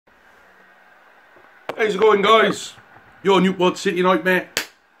How's it going, guys? Your Newport City Nightmare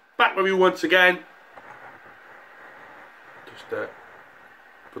back with you once again. Just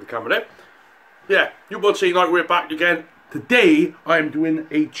put the camera there. Yeah, Newport City Nightmare back again. Today I am doing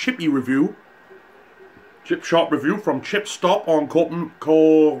a chippy review, chip shop review from Chip Stop on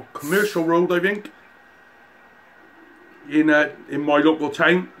Commercial Road, I think, in my local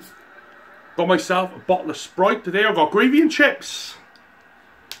town. Got myself a bottle of Sprite today. I've got gravy and chips.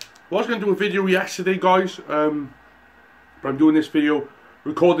 I was going to do a video yesterday, guys, but I'm doing this video,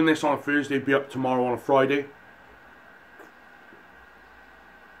 recording this on a Thursday, be up tomorrow on a Friday.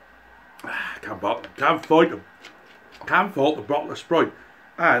 Can't fault the bottle of Sprite,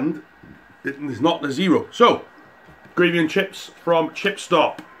 and there's not the zero. So, gravy and chips from Chip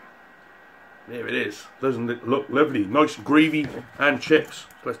Stop. There it is. Doesn't it look lovely? Nice gravy and chips.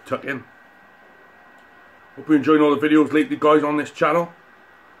 Let's tuck in. Hope you're enjoying all the videos lately, guys, on this channel.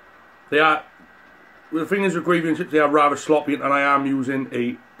 They are, the thing is with gravy and chips, they are rather sloppy, and I am using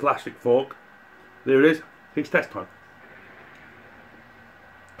a plastic fork. There it is. Taste test time.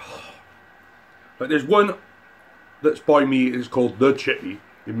 But there's one that's by me, it's called The Chippy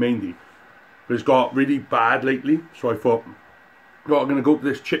in Maindy, but it's got really bad lately, so I thought, well, I'm going to go to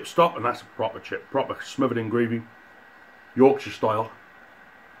this Chip Stop, and that's a proper chip, proper smothered in gravy, Yorkshire style.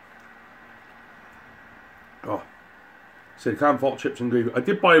 Oh, so you can't fault chips and gravy. I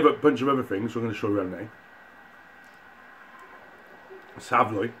did buy a bunch of other things, so I'm going to show you around now.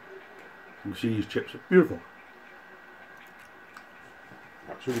 Savoy. You can see these chips are beautiful.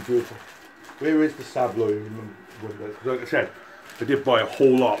 Absolutely beautiful. Where is the Savoy? Like I said, I did buy a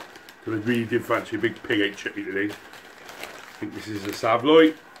whole lot, because I really did fancy a big pig 8 chippy today. I think this is the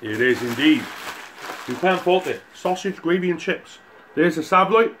Savoy. It is indeed. You can't fault it. Sausage, gravy and chips. There's the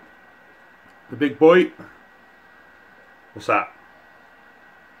Savoy. The big boy. What's that?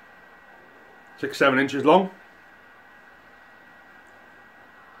 6-7 inches long.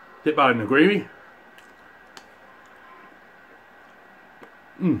 Dip that in the gravy.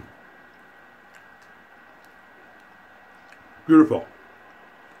 Beautiful.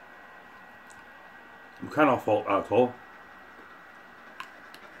 You cannot fault that at all.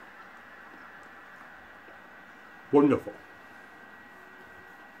 Wonderful.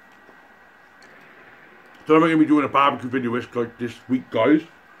 So I'm going to be doing a barbecue video like this week, guys.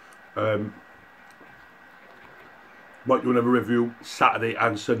 Might do another review Saturday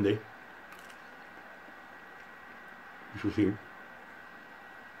and Sunday. You shall see.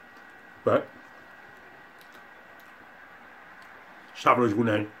 But Savoy's going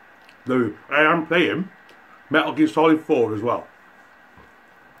in. Now, I am playing Metal Gear Solid 4 as well,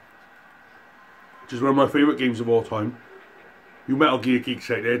 which is one of my favourite games of all time. You Metal Gear geeks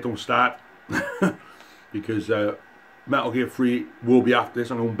out there, don't start. Because Metal Gear 3 will be after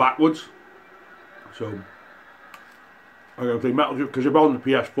this. I'm going backwards. So I'm going to play Metal Gear, because I'm on the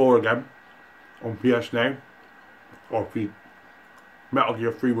PS4 again, on PS Now. Or Metal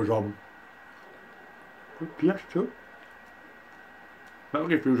Gear 3 was on PS2. Metal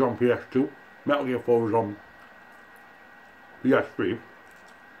Gear 3 was on PS2. Metal Gear 4 was on PS3.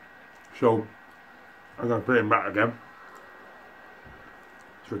 So I'm going to play them back again.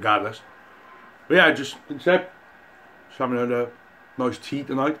 It's regardless. But yeah, just instead, just having a nice tea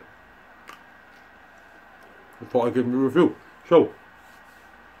tonight. I thought I'd give them a review. So,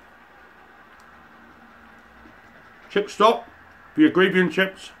 Chip Stop for your gravy and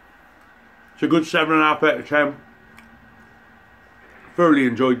chips. It's a good 7.5 out of 10. Thoroughly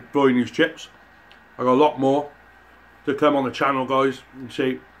enjoyed buying these chips. I got a lot more to come on the channel, guys. You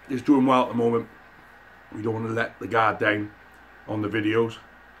see, it's doing well at the moment. We don't want to let the guard down on the videos.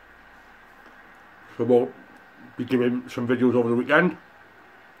 So we'll be giving some videos over the weekend.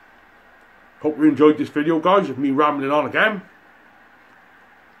 Hope you enjoyed this video, guys, of me rambling on again.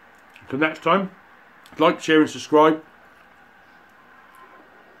 Until next time, like, share and subscribe.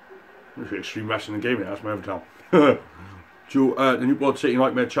 This is Extreme Wrestling and Gaming, that's my other channel. To the Newport City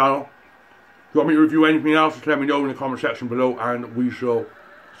Nightmare channel. If you want me to review anything else, just let me know in the comment section below, and we shall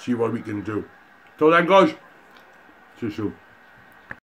see what we can do. Till then, guys, see you soon.